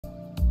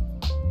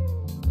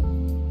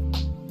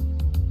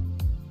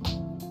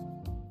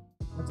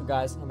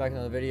guys? I'm back in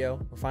another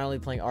video. We're finally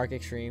playing Arc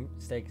Extreme.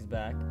 Steak is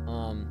back.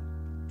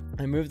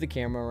 I moved the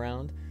camera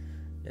around.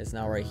 It's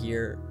now right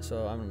here,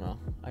 so I don't know.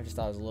 I just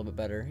thought it was a little bit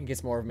better. It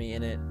gets more of me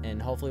in it, and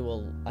hopefully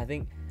I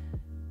think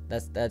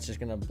that's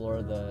just gonna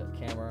blur the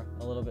camera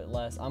a little bit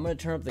less. I'm gonna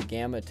turn up the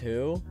gamma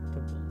too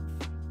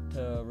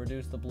to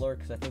reduce the blur,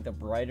 because I think the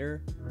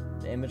brighter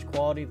the image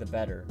quality, the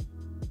better.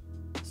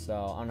 So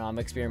I don't know. I'm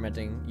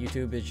experimenting.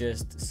 YouTube is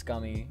just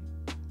scummy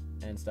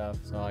and stuff,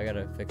 so I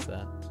gotta fix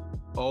that.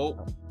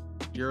 Oh,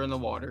 you're in the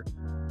water.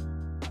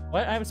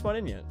 What? I haven't spawned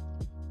in yet.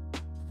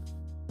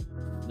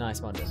 No, I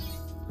spawned in.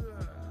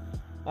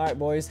 Alright,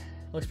 boys.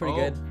 Looks pretty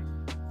good.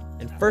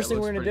 And first thing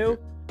we're gonna do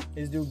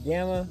is do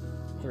Gamma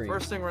 3.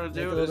 First thing we're gonna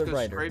do is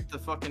go scrape the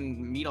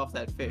fucking meat off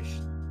that fish.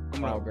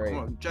 I'm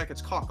gonna jack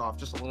its cock off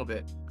just a little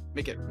bit.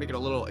 Make it a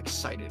little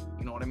excited.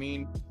 You know what I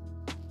mean?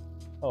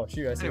 Oh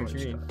shoot, I see what you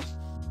mean.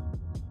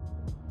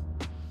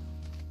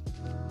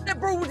 That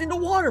bro was in the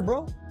water,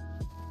 bro!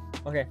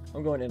 Okay,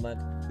 I'm going inland.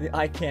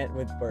 I can't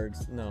with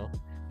birds. No.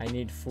 I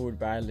need food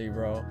badly,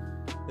 bro.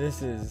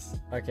 This is...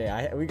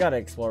 Okay, we gotta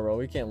explore, bro.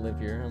 We can't live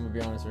here. I'm gonna be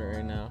honest with you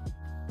right now.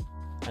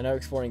 I know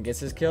exploring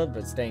gets us killed,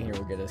 but staying here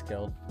will get us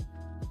killed.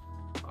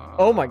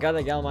 Oh my god,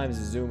 that Gallimimus is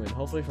zooming.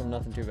 Hopefully from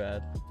nothing too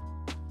bad.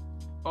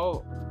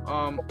 Oh,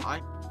 I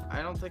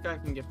don't think I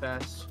can get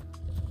past.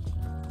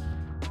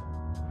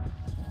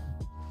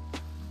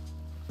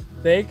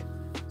 Steak?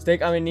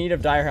 Steak, I'm in need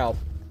of dire help.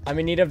 I'm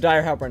in need of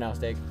dire help right now,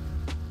 Steak.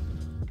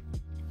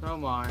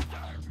 Come on.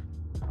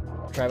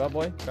 Try boat,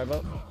 boy. Try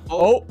boat.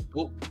 Oh!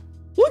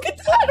 Look at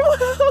that!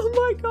 Oh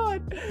my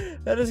god!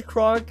 That is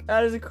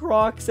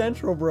Croc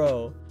Central,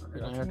 bro.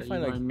 I'm trying to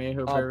find like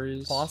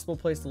a possible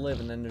place to live,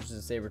 and then there's just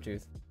a saber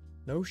tooth.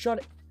 No shot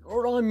it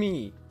on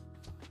me.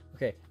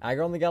 Okay,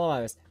 aggro on the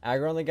Gallimimus.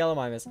 Aggro on the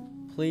Gallimimus.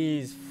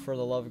 Please, for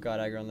the love of God,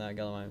 aggro on that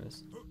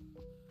Gallimimus.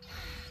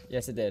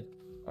 Yes, it did.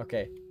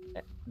 Okay.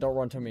 Don't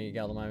run to me,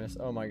 Gallimimus.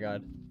 Oh my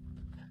god.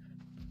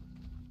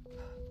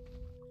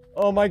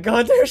 Oh my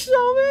god, there's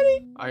so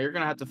many! You're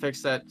gonna have to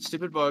fix that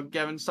stupid bug,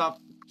 Gavin. Stop!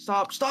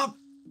 Stop! Stop!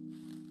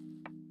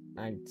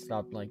 I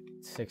stopped like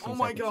 16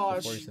 seconds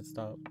before you said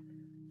stop.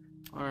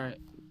 Alright.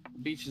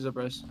 Beach is a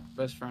best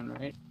friend,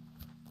 right?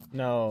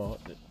 No,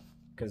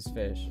 because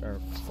fish,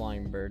 or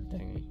flying bird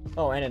thingy.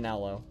 Oh, and an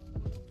aloe.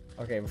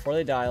 Okay, before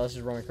they die, let's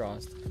just run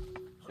across.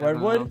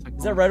 Redwood?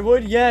 Is that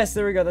redwood? Yes,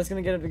 there we go. That's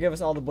gonna give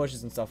us all the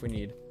bushes and stuff we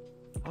need.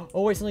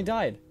 Oh wait, something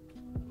died.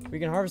 We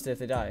can harvest it if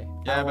they die.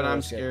 Yeah, but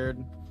I'm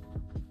scared.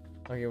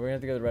 Okay, we're gonna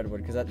have to go to the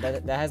redwood, because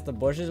that has the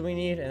bushes we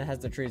need, and it has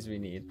the trees we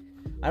need.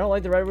 I don't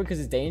like the redwood because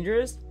it's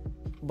dangerous,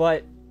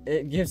 but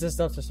it gives us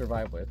stuff to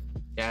survive with.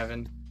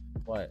 Gavin.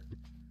 What?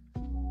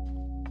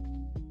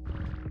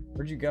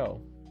 Where'd you go?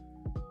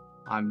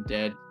 I'm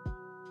dead.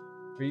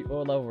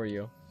 What level were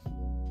you?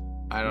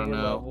 I don't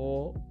know.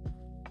 Level...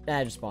 Nah,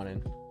 I just spawned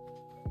in.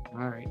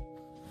 Alright.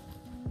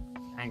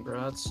 Dang, bro,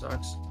 that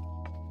sucks.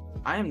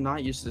 I am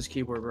not used to this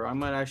keyboard, bro. I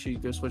might actually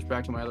go switch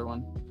back to my other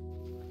one.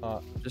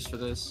 Just for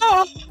this.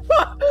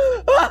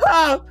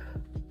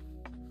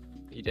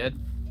 You dead?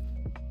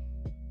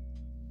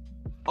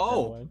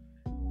 Oh!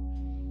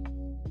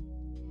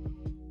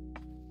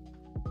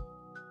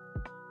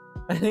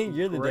 I think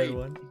you're the dead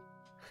one.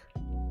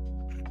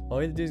 All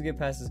we have to do is get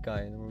past this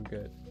guy and then we're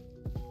good.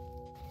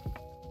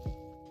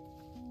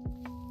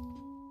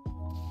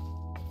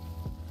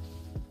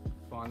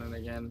 Spawning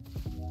again.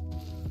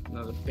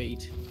 Another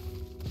bait.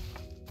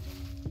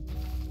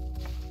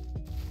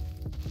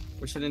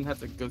 Wish I didn't have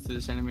to go through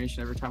this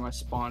animation every time I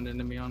spawned in,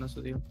 to be honest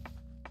with you.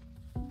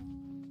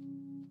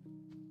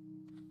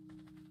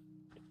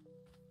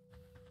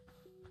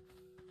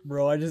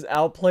 Bro, I just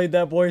outplayed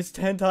that boys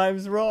 10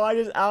 times, bro. I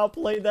just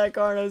outplayed that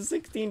card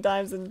 16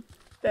 times in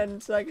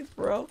 10 seconds,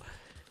 bro.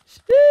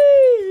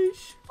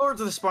 Sheesh. Over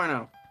to the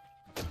Spino.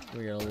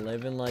 We are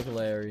living like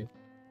Larry.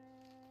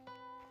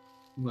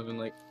 Living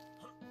like...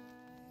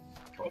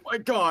 Oh my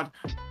god!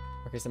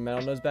 Okay, some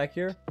metal nodes back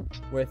here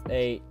with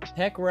a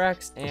Tech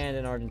Rex and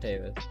an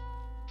Argentavis.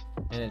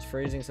 And it's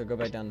freezing, so go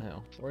back down the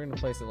hill. We're gonna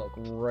place it like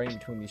right in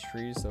between these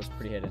trees, so it's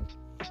pretty hidden.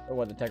 Oh,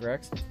 what, the Tech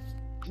Rex?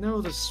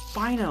 No, the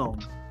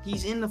Spino.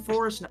 He's in the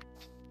forest now.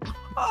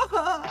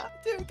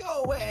 Dude,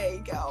 go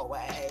away, go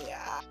away.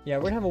 Yeah,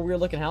 we're gonna have a weird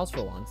looking house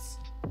for once.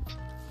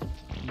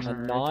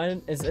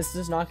 It's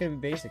just not gonna be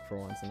basic for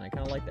once, and I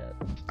kind of like that.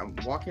 I'm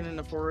walking in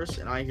the forest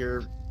and I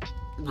hear,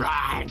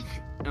 and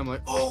I'm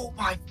like, oh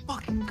my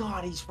fucking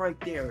god, he's right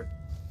there.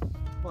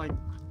 I'm like,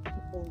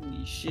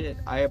 holy shit!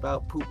 I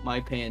about pooped my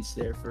pants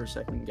there for a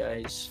second,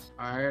 guys.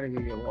 I gotta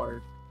go get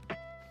water.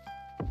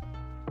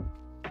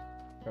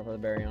 Go for the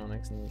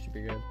baryonyx, and we should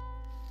be good.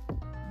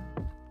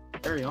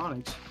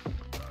 Baryonyx?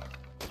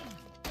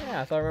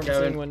 Yeah, I thought I remember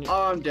seeing one.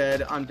 Oh, I'm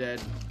dead. I'm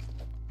dead.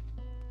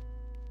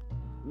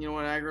 You know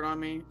what aggroed on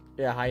me?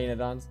 Yeah,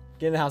 hyenodons.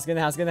 Get in the house, get in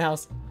the house, get in the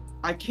house.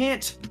 I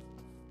can't!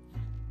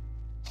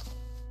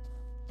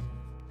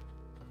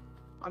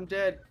 I'm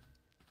dead.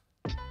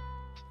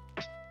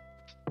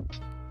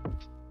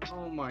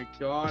 Oh my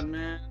god,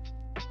 man.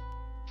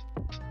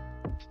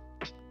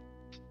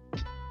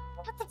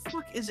 What the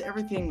fuck is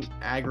everything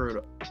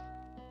aggroed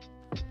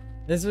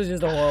This was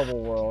just a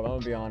horrible world, I'm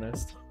gonna be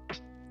honest.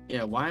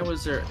 Yeah, why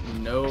was there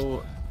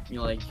no,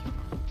 like,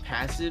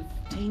 passive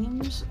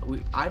teams?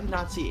 I did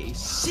not see a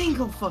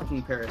single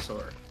fucking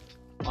Parasaur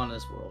on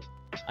this world.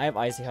 I have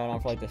Icy Held on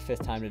for like the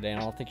 5th time today, and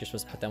I don't think you're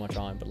supposed to put that much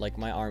on, but like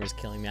my arm is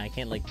killing me. I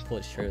can't like pull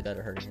it straight without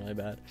it hurting really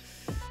bad.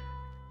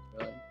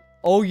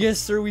 Oh yes,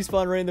 sir, we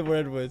spawned right in the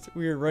redwoods.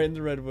 We are right in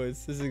the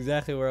redwoods. This is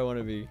exactly where I want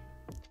to be.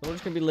 We're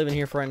just gonna be living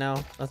here for right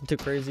now. Nothing too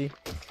crazy.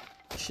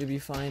 Should be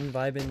fine,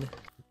 vibing.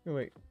 Oh,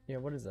 wait, yeah,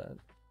 what is that?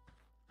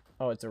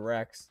 Oh, it's a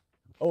Rex.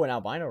 Oh, an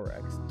albino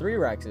Rex. 3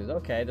 Rexes.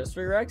 Okay, there's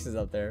 3 Rexes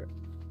up there.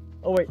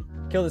 Oh wait,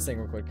 kill this thing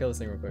real quick. Kill this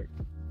thing real quick.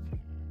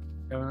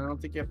 I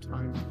don't think you have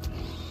time.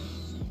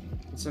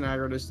 It's an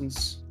aggro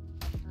distance.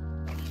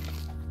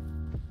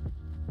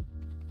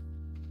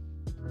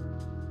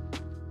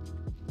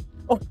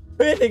 Oh,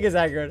 who do you think is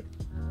aggroed?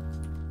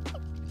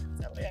 It's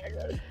definitely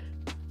aggroed.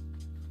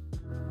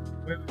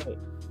 Wait.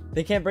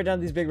 They can't break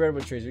down these big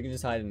redwood trees. We can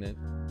just hide in it.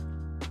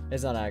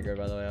 It's not aggro,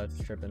 by the way. I was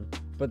just tripping.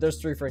 But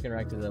there's 3 freaking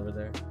Rexes over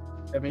there.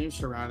 I mean, you're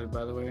surrounded,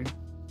 by the way.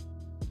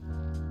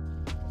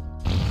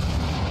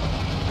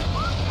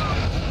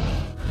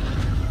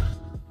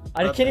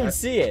 I can't even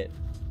see it.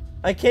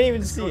 I can't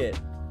even see it.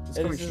 It's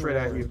coming straight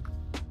at you.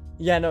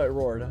 Yeah, no, it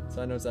roared,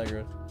 so I know it's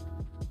aggro.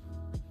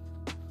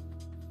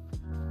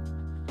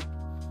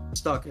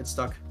 Stuck. It's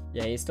stuck.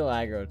 Yeah, he's still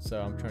aggroed,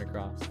 so I'm trying to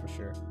cross for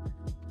sure.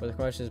 But the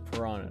question is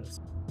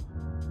piranhas.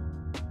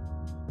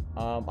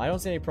 I don't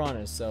see any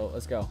piranhas, so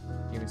let's go.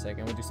 Give me a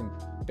second. We'll do some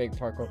big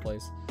parkour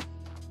plays.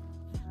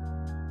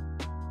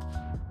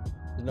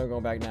 There's no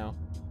going back now.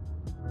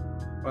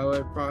 By the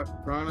way,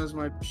 piranhas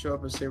might show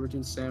up as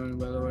saber-toothed salmon,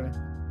 by the way.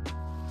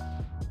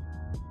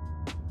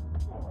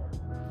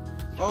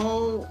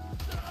 Oh!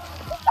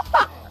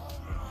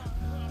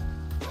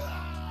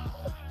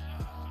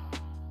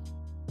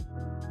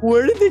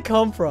 Where did they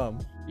come from?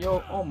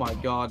 Yo, oh my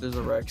god, there's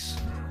a Rex.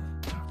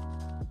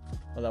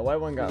 Oh, that white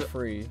one got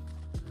free.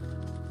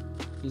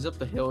 He's up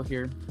the hill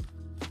here.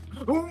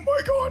 Oh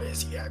my god,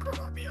 is he aggro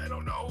on me? I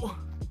don't know.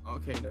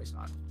 Okay, no, he's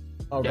not.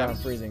 Oh god, I'm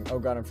freezing. Oh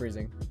god, I'm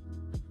freezing.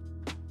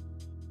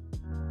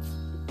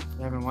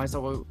 Evan, why is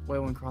that white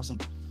one crossing?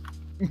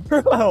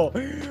 Bro,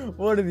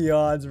 what are the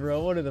odds,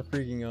 bro? What are the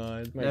freaking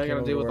odds? Now I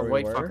gotta deal with the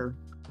white fucker.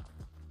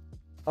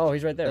 Oh,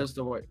 he's right there. There's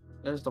the white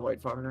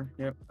fucker.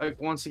 Yep.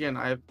 Once again,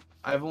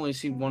 I've only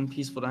seen one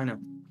peaceful dino.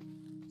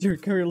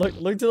 Dude, come here.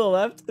 Look to the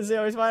left. Is he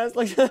always finds?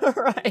 Look to the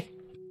right.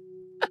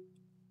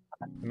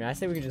 I mean, I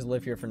say we can just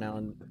live here for now,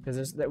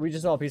 because we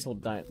just saw a peaceful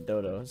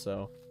dodo.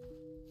 So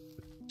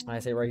I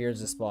say right here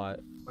is the spot.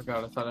 Oh my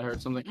god, I thought I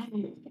heard something.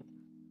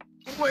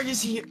 Why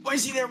is he? Why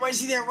is he there? Why is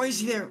he there? Why is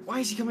he there? Why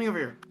is he coming over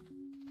here?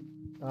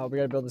 We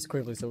gotta build this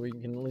quickly so we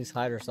can at least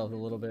hide ourselves a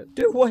little bit.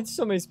 Dude, why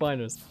so many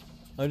Spinos?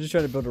 I'm just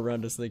trying to build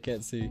around us so they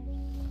can't see.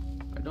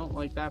 I don't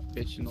like that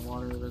bitch in the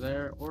water over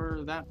there, or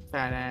that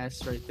fat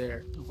ass right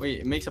there. Wait,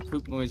 it makes a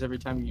poop noise every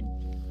time you...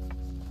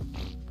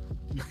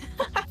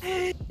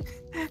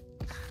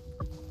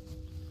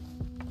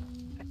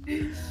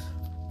 Wait,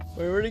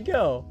 where'd it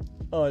go?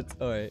 Oh, it's...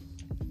 Oh, wait.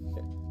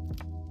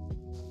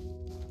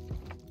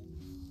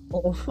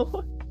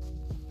 Oh.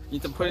 You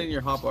need to put it in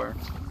your hotbar.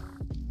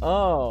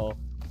 Oh.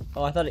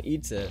 Oh, I thought it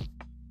eats it.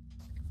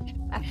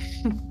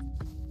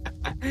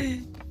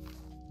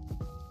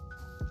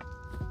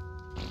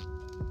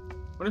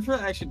 What if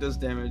that actually does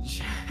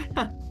damage?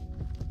 My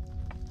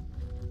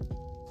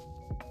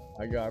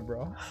god,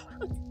 bro.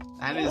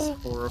 That is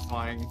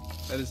horrifying.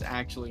 That is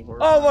actually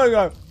horrifying. Oh my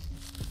god.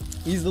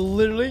 He's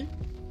literally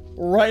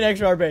right next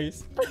to our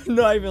base.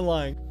 Not even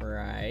lying.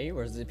 Right,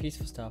 where's the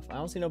peaceful stuff? I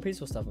don't see no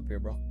peaceful stuff up here,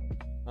 bro.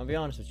 I'll be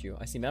honest with you.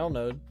 I see metal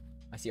node.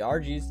 I see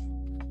RGs.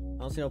 I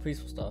don't see no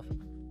peaceful stuff.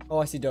 Oh,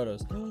 I see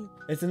dodos.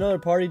 It's another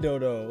party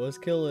dodo. Let's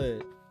kill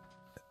it.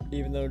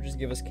 Even though it just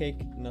give us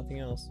cake, nothing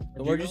else.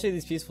 But where'd you say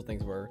these peaceful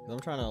things were? Cause I'm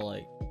trying to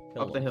like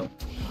kill up the hill.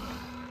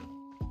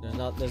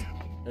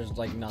 There's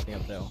like nothing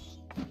up the hill.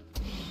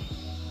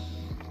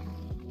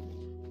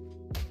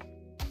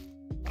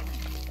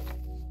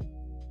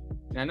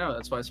 Yeah, I know.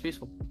 That's why it's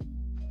peaceful.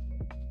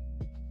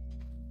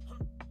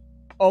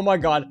 Oh my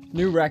god,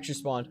 new Rex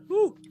respawned.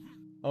 Woo!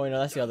 Oh wait, no,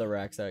 that's the other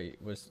Rex that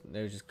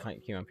they just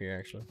came up here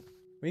actually.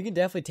 We can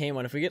definitely tame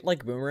one. If we get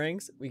like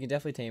boomerangs, we can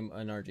definitely tame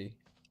an RG.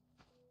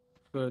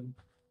 Good.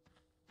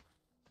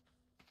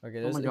 Okay,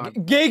 there's oh my god.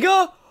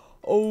 Giga!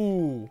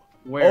 Oh!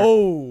 Where?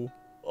 Oh!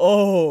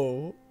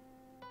 Oh!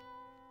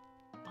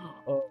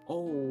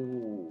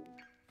 Oh.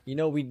 You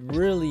know, we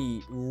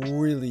really,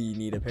 really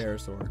need a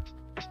Parasaur.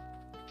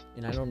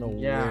 And I don't know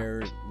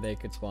where they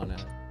could spawn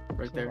at.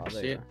 Right there. Oh,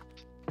 See it?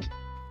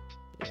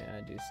 Yeah,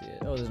 I do see it.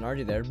 Oh, there's an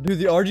RG there. Dude,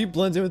 the RG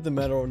blends in with the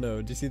metal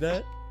node. Do you see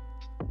that?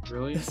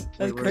 Really?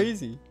 That's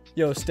crazy.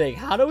 Yo, Steak,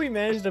 how do we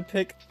manage to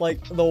pick,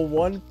 like, the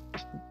one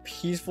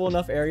peaceful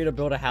enough area to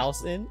build a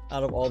house in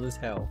out of all this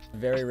hell?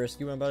 Very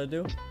risky what I'm about to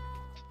do.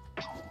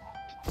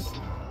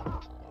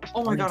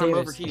 Oh my god, I'm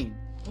overheating.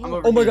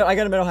 Oh my god, I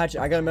got a metal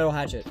hatchet. I got a metal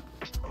hatchet.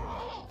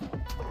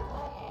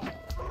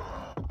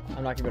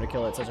 I'm not gonna be able to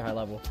kill it at such a high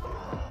level.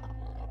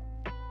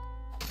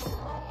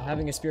 I'm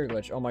having a spear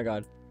glitch. Oh my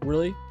god.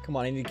 Really? Come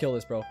on, I need to kill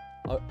this, bro.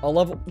 I'll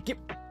level.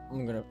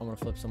 I'm gonna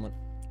flip someone.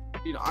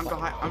 Dude,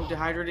 I'm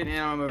dehydrated and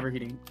I'm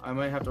overheating. I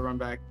might have to run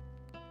back.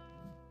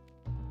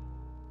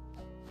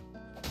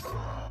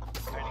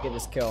 Trying to get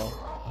this kill.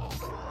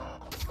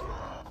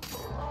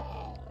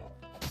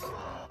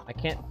 I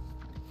can't.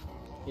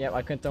 Yeah,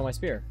 I couldn't throw my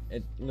spear.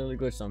 It literally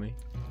glitched on me.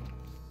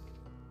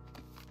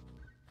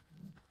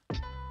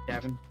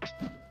 Gavin.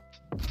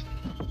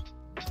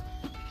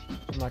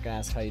 I'm not gonna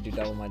ask how you do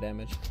double my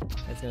damage.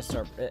 It's gonna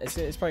start.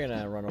 It's probably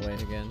gonna run away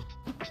again.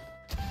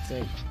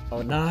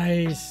 Oh,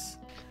 nice!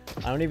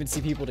 I don't even see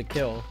people to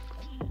kill.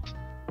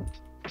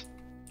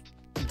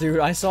 Dude,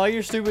 I saw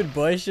your stupid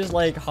bush just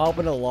like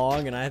hopping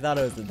along, and I thought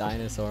it was the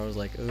dinosaur. I was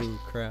like, ooh,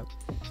 crap.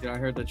 Dude, I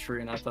heard the tree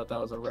and I thought that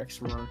was a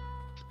Rex roar.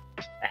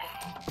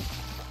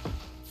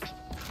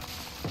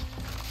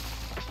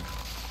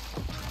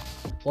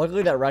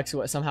 Luckily, that Rex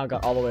somehow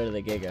got all the way to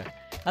the Giga.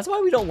 That's why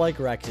we don't like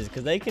Rexes,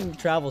 because they can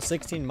travel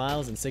 16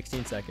 miles in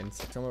 16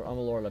 seconds. So I'm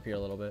gonna lure it up here a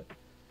little bit.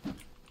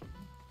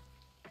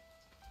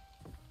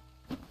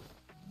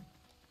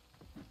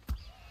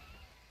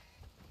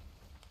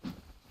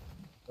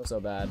 So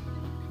bad.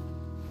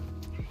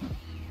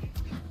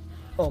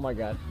 Oh my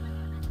god.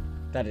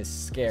 That is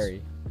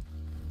scary.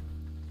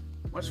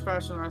 Much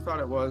faster than I thought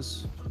it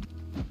was.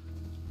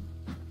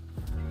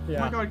 Yeah,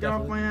 oh my god, get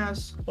definitely. off my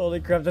ass.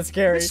 Holy crap, that's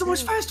scary. It's so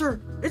much faster!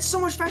 It's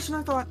so much faster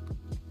than I thought.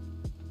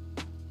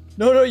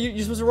 No, you're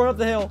supposed to run up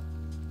the hill.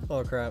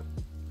 Oh crap.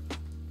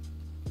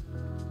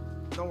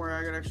 Don't worry,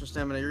 I got extra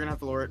stamina. You're gonna have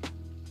to lower it.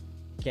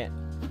 Can't.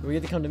 We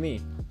get to come to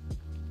me.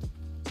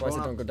 That's why I said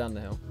Going don't go down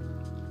the hill.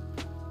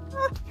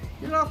 Ah,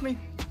 get off me.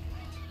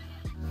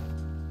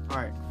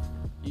 Alright.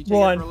 You take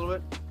Run. it for a little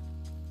bit.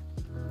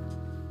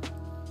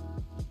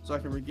 So I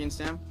can regain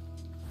stam.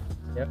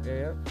 Yep.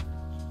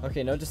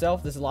 Okay, note to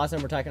self, this is the last time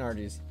we're attacking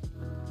RGs.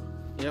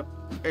 Yep.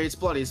 Hey, it's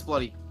bloody, it's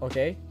bloody.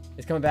 Okay.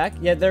 It's coming back?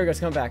 Yeah, there it goes,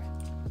 coming back.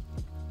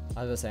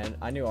 I was saying,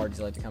 I knew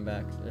RGs like to come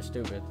back. They're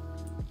stupid.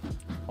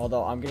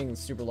 Although, I'm getting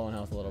super low in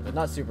health a little bit.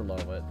 Not super low,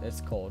 but it's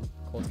cold.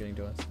 Cold's getting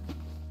to us.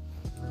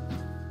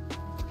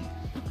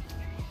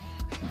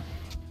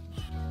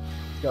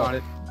 Go. Got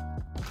it.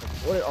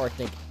 What did Art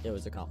think it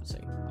was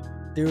accomplishing?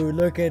 Dude,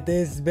 look at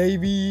this,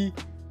 baby!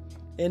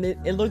 And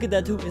look at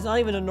that too. It's not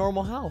even a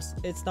normal house.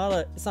 It's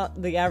not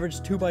the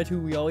average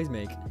 2x2 we always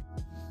make.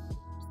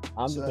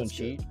 I'm just gonna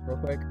cheat real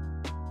quick.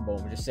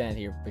 Boom, just stand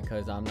here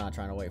because I'm not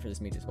trying to wait for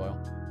this meat to spoil.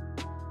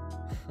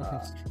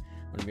 I'm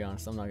gonna be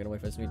honest, I'm not gonna wait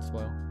for this meat to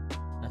spoil.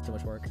 That's too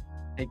much work.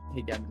 Hey,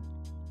 Gavin.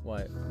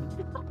 What?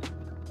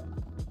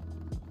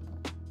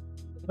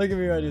 Look at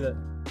me when I do that.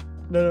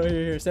 No,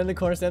 here. Stand in the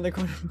corner,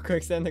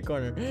 quick, stand in the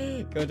corner.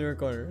 Go to her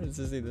corner. Let's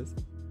just see this.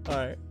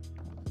 Alright.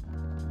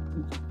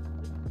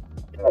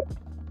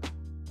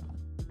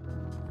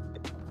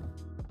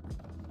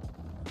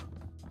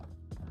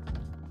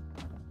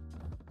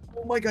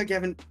 Oh my god,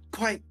 Gavin.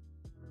 Quiet.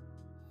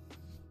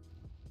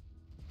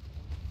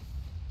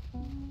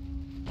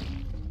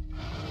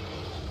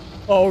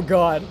 Oh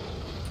god.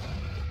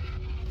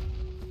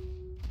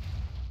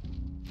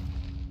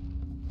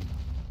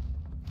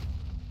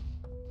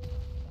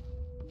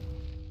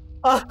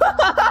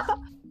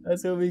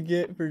 That's what we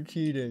get for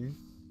cheating.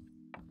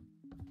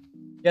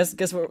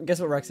 Guess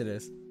what Rex it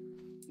is?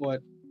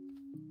 What?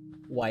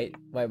 White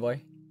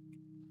boy.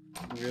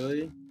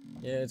 Really?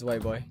 Yeah, it's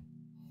white boy.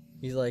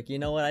 He's like, you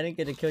know what? I didn't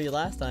get to kill you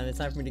last time. It's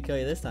time for me to kill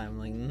you this time. I'm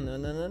like,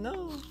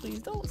 no, please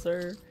don't,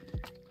 sir.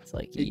 It's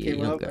like He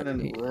came up and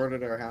then roared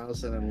at our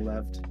house and then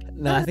left.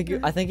 No,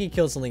 I think he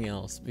killed something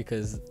else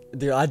because,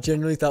 dude, I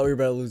genuinely thought we were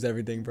about to lose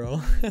everything,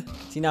 bro.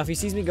 See, now if he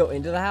sees me go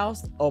into the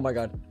house, oh my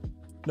god,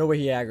 no way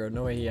he aggroed.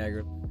 No way he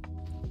aggroed.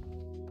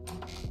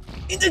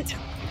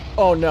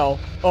 Oh no.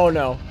 Oh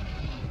no.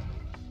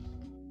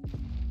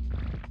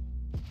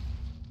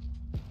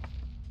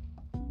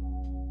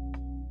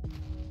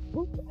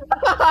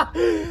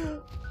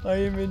 I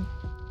am in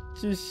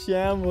just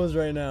shambles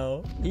right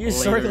now. He's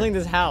circling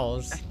this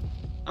house.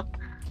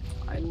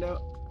 I know.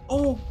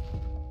 Oh!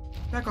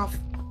 Back off.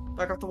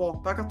 Back off the wall.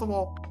 Back off the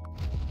wall.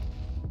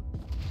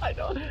 I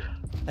know.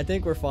 I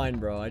think we're fine,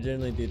 bro. I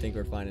genuinely do think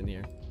we're fine in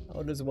here.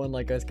 How does one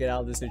like us get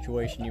out of this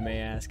situation, you may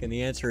ask? And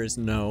the answer is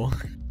no.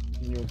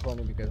 You're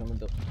funny because I'm a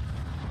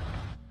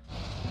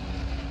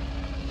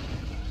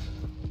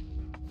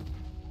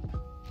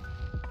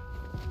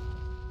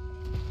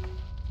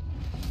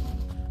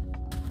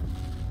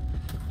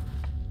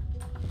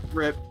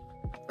Rip.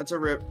 That's a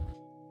rip.